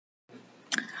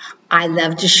I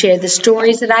love to share the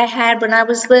stories that I had when I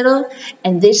was little,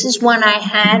 and this is one I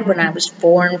had when I was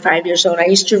 4 and 5 years old. I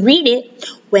used to read it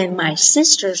when my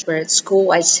sisters were at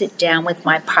school. I'd sit down with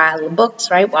my pile of books,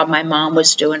 right, while my mom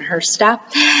was doing her stuff.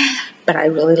 But I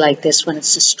really like this one.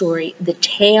 It's the story, The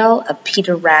Tale of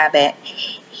Peter Rabbit.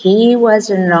 He was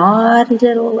a naughty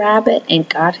little rabbit and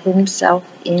got himself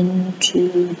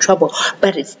into trouble.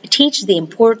 But it teaches the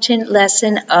important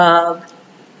lesson of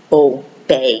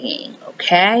obeying.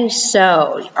 Okay,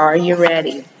 so are you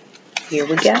ready? Here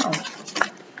we go.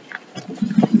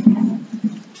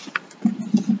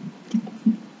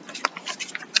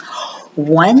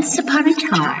 Once upon a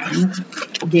time,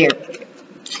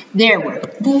 there were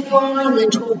 4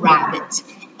 little rabbits,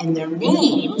 and their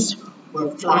names were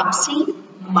Flopsy,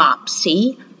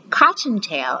 Mopsy,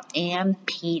 Cottontail, and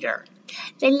Peter.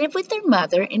 They lived with their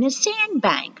mother in a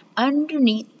sandbank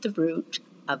underneath the root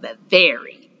of a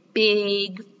very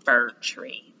big fir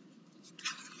tree.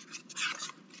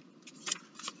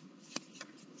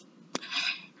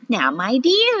 "Now, my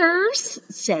dears,"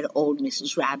 said old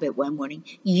Mrs. Rabbit one morning,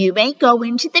 "you may go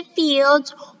into the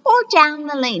fields or down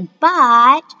the lane,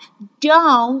 but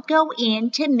don't go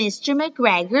into Mr.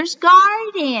 McGregor's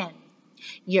garden.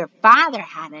 Your father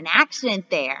had an accident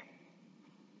there.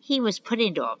 He was put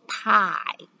into a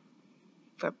pie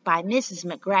by Mrs.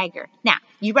 McGregor. Now,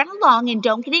 you run along and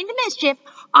don't get into mischief.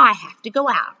 I have to go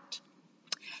out."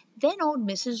 Then old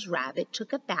Mrs. Rabbit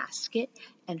took a basket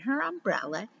and her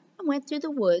umbrella and went through the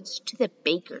woods to the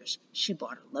baker's. She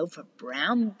bought a loaf of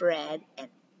brown bread and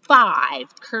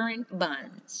 5 currant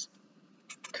buns.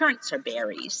 Currants are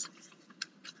berries.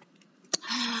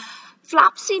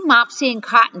 Flopsy, Mopsy, and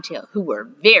Cottontail, who were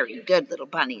very good little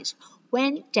bunnies,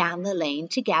 went down the lane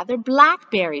to gather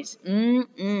blackberries.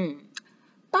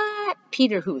 But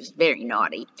Peter, who was very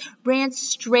naughty, ran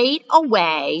straight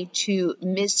away to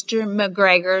Mr.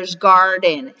 McGregor's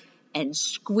garden and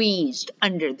squeezed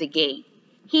under the gate.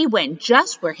 He went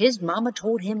just where his mama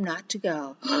told him not to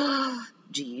go.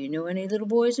 Do you know any little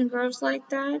boys and girls like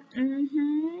that?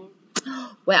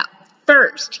 Well,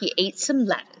 first he ate some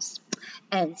lettuce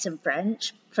and some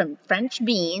French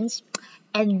beans,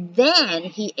 and then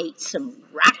he ate some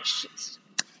radishes.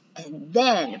 And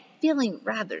then, feeling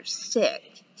rather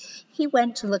sick, he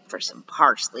went to look for some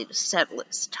parsley to settle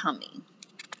his tummy.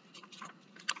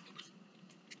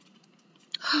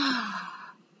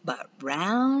 But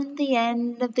round the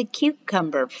end of the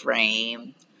cucumber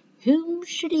frame, whom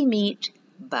should he meet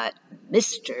but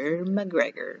Mr.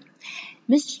 McGregor?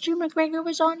 Mr. McGregor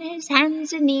was on his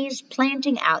hands and knees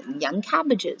planting out young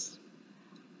cabbages.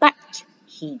 But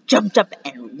he jumped up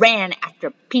and ran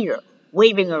after Peter,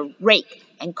 waving a rake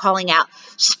and calling out,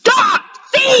 "Stop,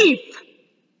 thief!"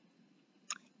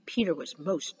 Peter was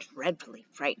most dreadfully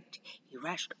frightened. He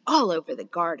rushed all over the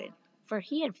garden, for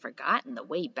he had forgotten the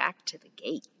way back to the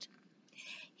gate.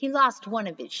 He lost one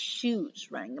of his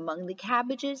shoes running among the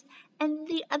cabbages and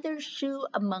the other shoe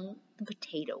among the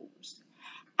potatoes.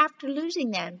 After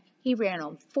losing them, he ran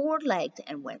on 4 legs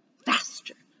and went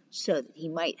faster, so that he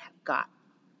might have got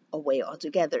away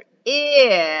altogether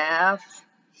if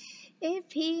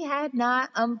he had not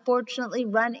unfortunately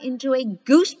run into a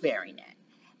gooseberry net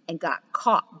and got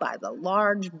caught by the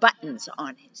large buttons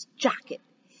on his jacket.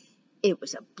 It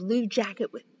was a blue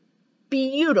jacket with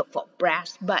beautiful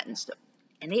brass buttons,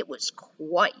 and it was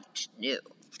quite new.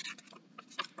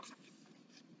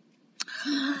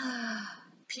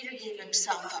 Peter gave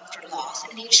himself up for lost,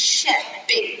 and he shed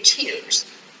big tears,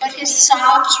 but his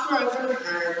sobs were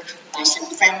overheard by some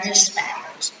friendly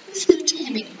sparrows who flew to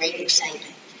him in great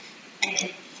excitement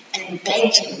and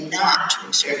begged him not to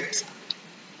exert himself.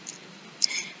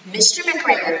 Mr.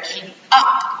 McGregor came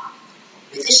up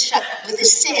with a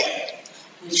sail,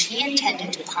 which he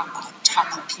intended to pop on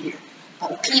top of Peter.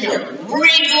 But Peter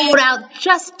wriggled out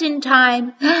just in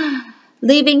time,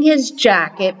 leaving his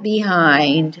jacket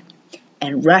behind,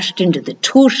 and rushed into the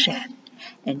tool shed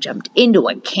and jumped into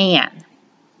a can.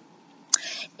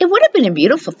 It would have been a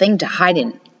beautiful thing to hide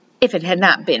in if it had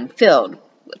not been filled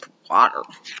with water.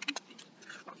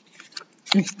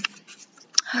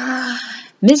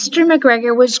 Mr.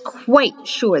 McGregor was quite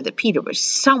sure that Peter was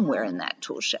somewhere in that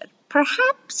tool shed,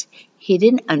 perhaps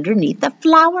hidden underneath a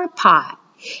flower pot.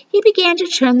 He began to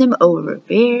turn them over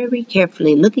very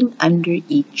carefully, looking under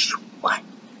each one.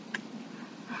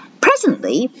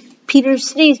 Presently, Peter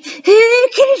sneezed.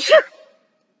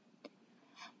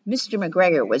 Mr.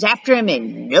 McGregor was after him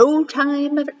in no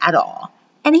time at all,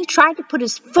 and he tried to put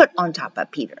his foot on top of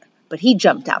Peter, but he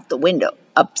jumped out the window,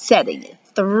 upsetting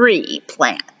 3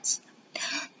 plants.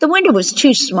 The window was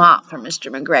too small for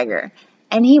Mr. McGregor,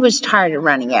 and he was tired of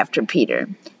running after Peter,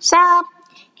 so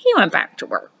he went back to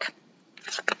work.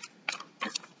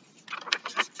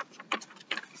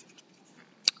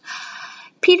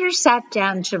 Peter sat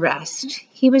down to rest.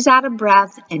 He was out of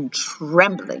breath and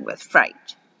trembling with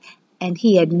fright, and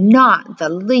he had not the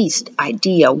least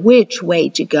idea which way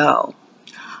to go.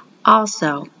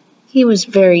 Also, he was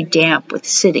very damp with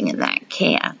sitting in that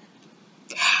can.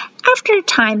 After a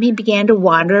time, he began to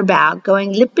wander about,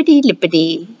 going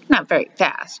lippity-lippity, not very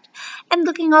fast, and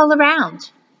looking all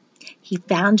around. He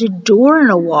found a door in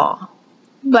a wall,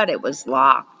 but it was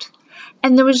locked,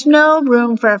 and there was no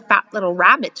room for a fat little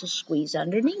rabbit to squeeze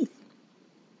underneath.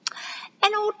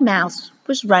 An old mouse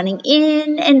was running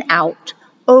in and out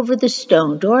over the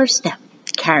stone doorstep,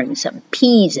 carrying some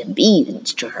peas and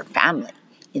beans to her family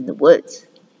in the woods.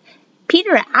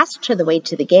 Peter asked her the way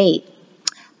to the gate,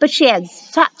 but she had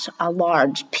such a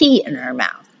large pea in her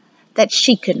mouth that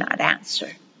she could not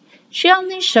answer. She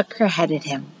only shook her head at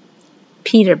him.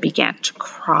 Peter began to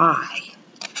cry.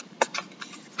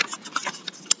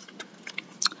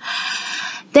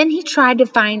 Then he tried to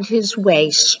find his way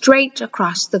straight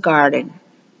across the garden,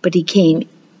 but he became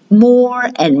more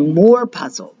and more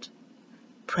puzzled.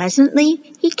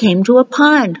 Presently, he came to a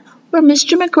pond where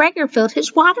Mr. McGregor filled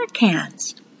his water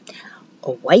cans.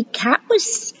 A white cat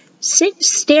was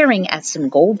staring at some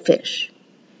goldfish.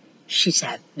 She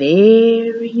sat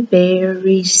very,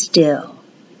 very still,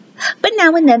 but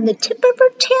now and then the tip of her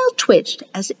tail twitched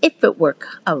as if it were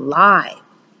alive.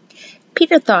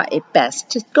 Peter thought it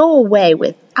best to go away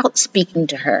without speaking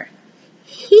to her.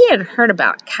 He had heard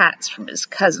about cats from his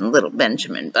cousin, little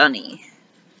Benjamin Bunny.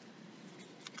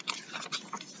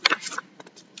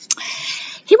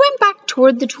 He went back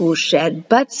toward the tool shed,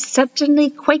 but suddenly,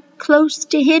 quite close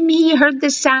to him, he heard the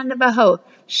sound of a hoe.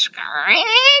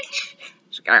 Scratch,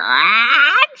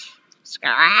 scratch,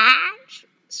 scratch,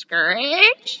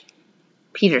 scratch.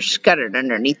 Peter scuttered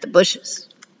underneath the bushes.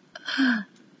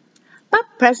 But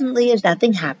presently, as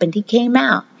nothing happened, he came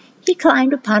out. He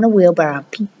climbed upon a wheelbarrow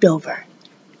and peeped over.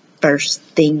 First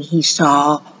thing he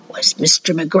saw was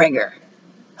Mr. McGregor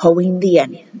hoeing the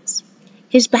onions.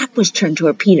 His back was turned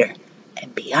toward Peter,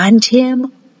 and beyond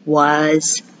him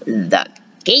was the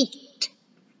gate.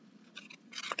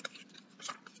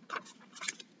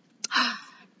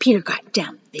 Peter got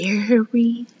down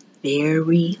very,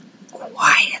 very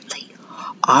quietly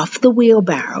off the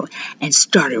wheelbarrow and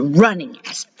started running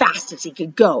as fast as he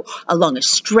could go along a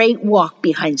straight walk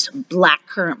behind some black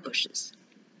currant bushes.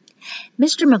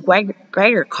 Mr.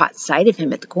 McGregor caught sight of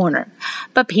him at the corner,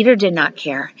 but Peter did not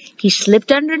care. He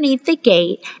slipped underneath the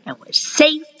gate and was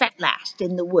safe at last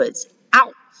in the woods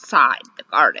outside the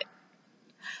garden.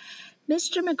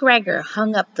 Mr. McGregor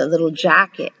hung up the little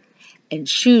jacket and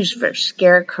shoes for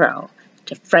Scarecrow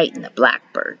to frighten the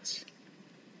blackbirds.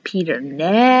 Peter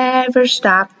never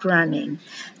stopped running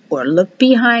or looked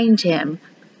behind him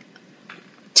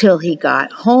till he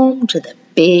got home to the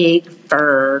big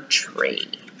fir tree.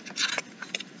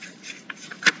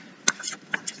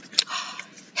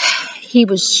 He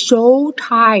was so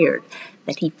tired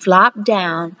that he flopped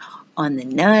down on the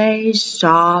nice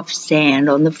soft sand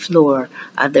on the floor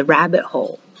of the rabbit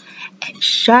hole and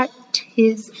shut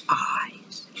his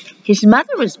eyes. His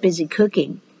mother was busy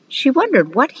cooking. She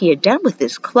wondered what he had done with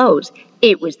his clothes.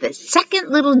 It was the second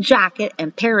little jacket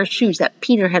and pair of shoes that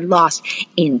Peter had lost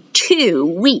in 2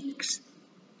 weeks.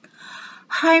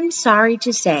 I'm sorry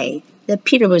to say that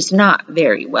Peter was not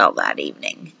very well that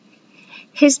evening.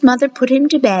 His mother put him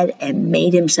to bed and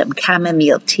made him some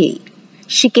chamomile tea.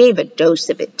 She gave a dose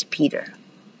of it to Peter.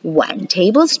 1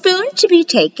 tablespoon to be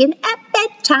taken at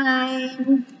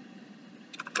bedtime.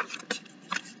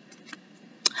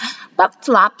 But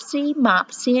Flopsy,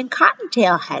 Mopsy, and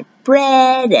Cottontail had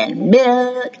bread and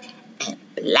milk and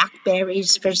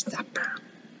blackberries for supper.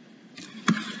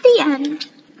 The end.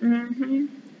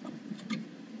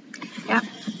 Yeah.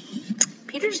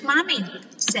 Peter's mommy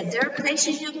said there are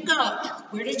places you can go.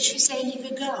 Where did she say you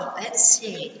could go? Let's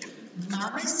see.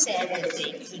 Mama said that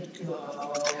they could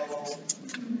go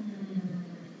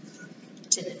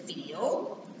to the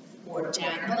field or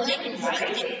down the lane,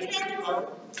 right?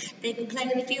 They could play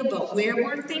in the field, but where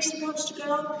weren't they supposed to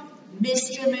go?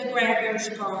 Mr. McGregor's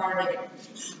garden.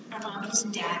 Our mommies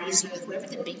and daddies, or whoever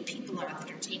the big people are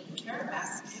that are taking care of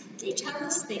us, they tell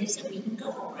us things that we can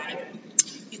go, right?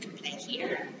 You can play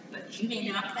here, but you may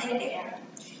not play there.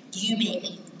 You may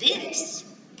eat this,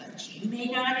 but you may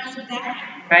not eat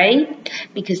that, right?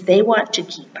 Because they want to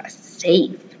keep us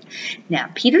safe. Now,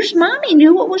 Peter's mommy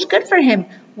knew what was good for him.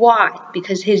 Why?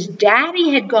 Because his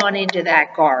daddy had gone into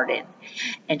that garden,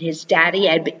 and his daddy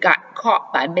had got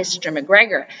caught by Mr.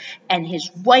 McGregor, and his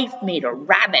wife made a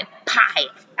rabbit pie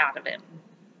out of him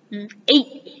and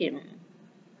ate him.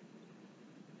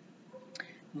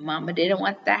 Mama didn't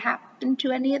want that to happen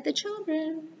to any of the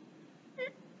children.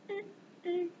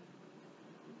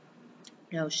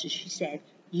 No, so she said,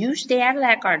 you stay out of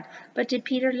that garden. But did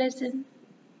Peter listen?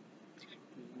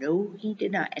 No, he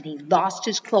did not. And he lost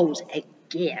his clothes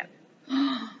again.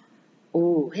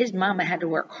 Oh, his mama had to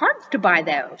work hard to buy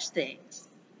those things.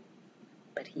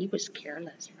 But he was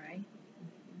careless, right?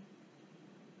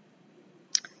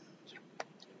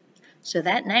 So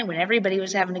that night when everybody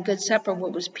was having a good supper,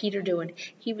 what was Peter doing?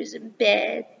 He was in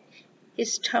bed.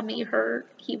 His tummy hurt.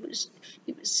 He was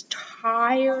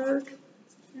tired.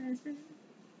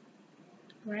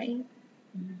 Right?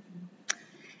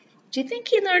 Do you think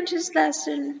he learned his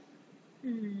lesson?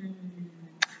 You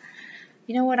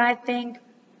know what I think?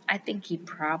 I think he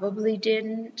probably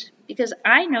didn't, because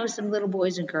I know some little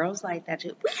boys and girls like that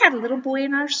too. We had a little boy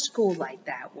in our school like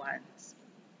that once.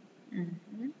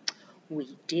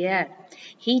 We did.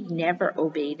 He never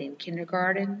obeyed in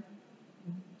kindergarten.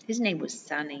 His name was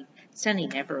Sonny. Sonny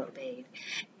never obeyed.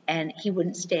 And he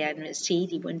wouldn't stay on his seat.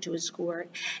 He wouldn't do his schoolwork.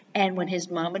 And when his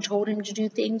mama told him to do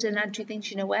things and not do things,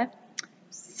 you know what?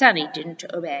 Sonny didn't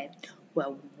obey.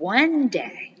 Well, one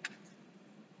day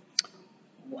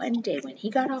when he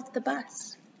got off the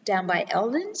bus down by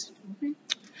Eldon's,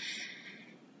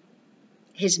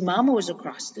 his mama was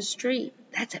across the street.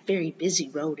 That's a very busy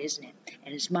road, isn't it?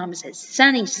 And his mama said,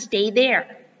 Sonny, stay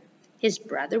there. His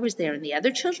brother was there and the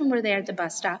other children were there at the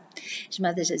bus stop. His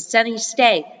mother said, Sonny,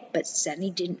 stay. But Sonny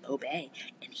didn't obey.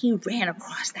 And he ran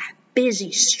across that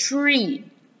busy street.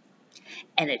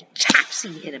 And a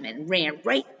taxi hit him and ran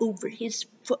right over his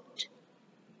foot.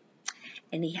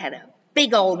 And he had a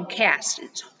big old cast,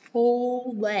 his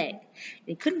whole leg. And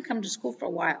he couldn't come to school for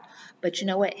a while. But you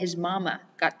know what? His mama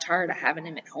got tired of having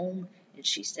him at home, and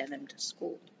she sent him to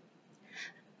school.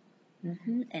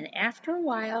 And after a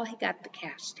while, he got the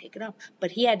cast taken off. But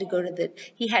he had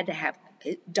to have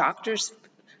doctors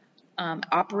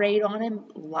operate on him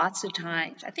lots of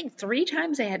times. I think 3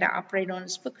 times they had to operate on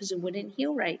his foot because it wouldn't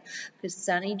heal right. Because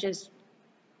Sonny just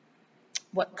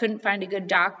couldn't find a good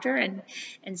doctor,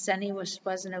 and Sonny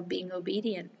wasn't being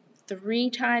obedient.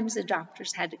 3 times the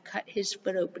doctors had to cut his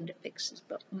foot open to fix his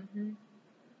foot.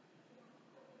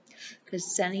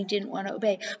 Because Sonny didn't want to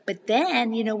obey. But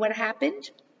then, you know what happened?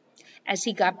 As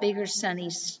he got bigger, Sonny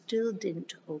still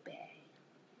didn't obey.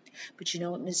 But you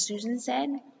know what Miss Susan said?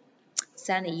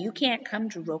 Sonny, you can't come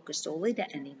to Roca Solida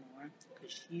anymore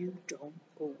because you don't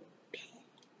obey.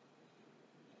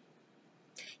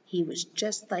 He was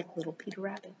just like little Peter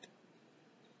Rabbit.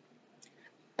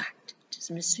 But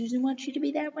does Miss Susan want you to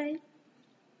be that way?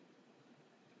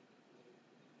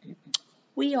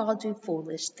 We all do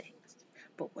foolish things.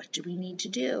 But what do we need to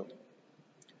do?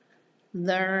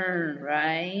 Learn,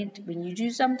 right? When you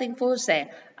do something foolish,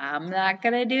 say, I'm not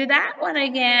going to do that one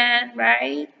again,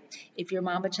 right? If your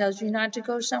mama tells you not to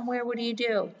go somewhere, what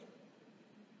do?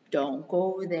 Don't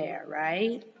go there,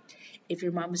 right? If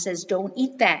your mama says, don't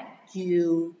eat that,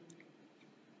 you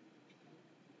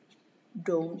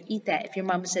don't eat that. If your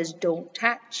mama says, don't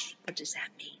touch, what does that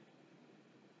mean?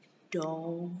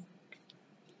 Don't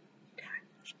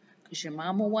touch. Because your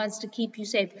mama wants to keep you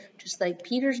safe, just like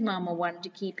Peter's mama wanted to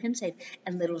keep him safe.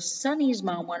 And little Sonny's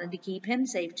mom wanted to keep him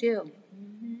safe too.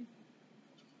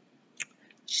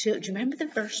 Do you remember the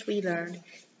verse we learned?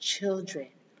 Children,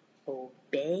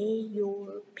 obey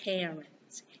your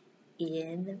parents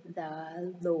in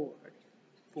the Lord,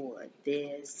 for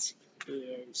this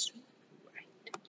is